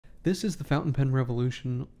This is the Fountain Pen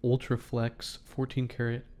Revolution Ultra Flex 14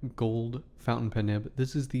 karat gold fountain pen nib.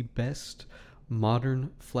 This is the best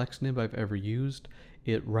modern flex nib I've ever used.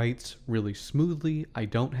 It writes really smoothly. I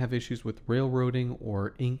don't have issues with railroading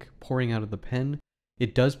or ink pouring out of the pen.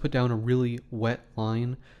 It does put down a really wet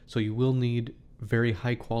line, so you will need very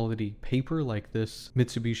high quality paper like this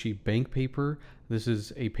Mitsubishi bank paper. This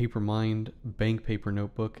is a Papermind bank paper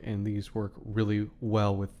notebook, and these work really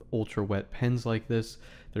well with ultra wet pens like this.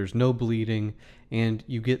 There's no bleeding, and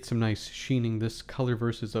you get some nice sheening. This color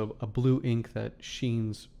versus a blue ink that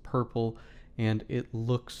sheens purple, and it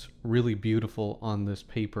looks really beautiful on this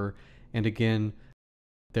paper. And again,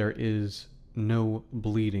 there is no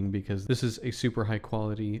bleeding because this is a super high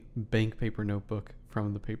quality bank paper notebook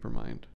from the Papermind.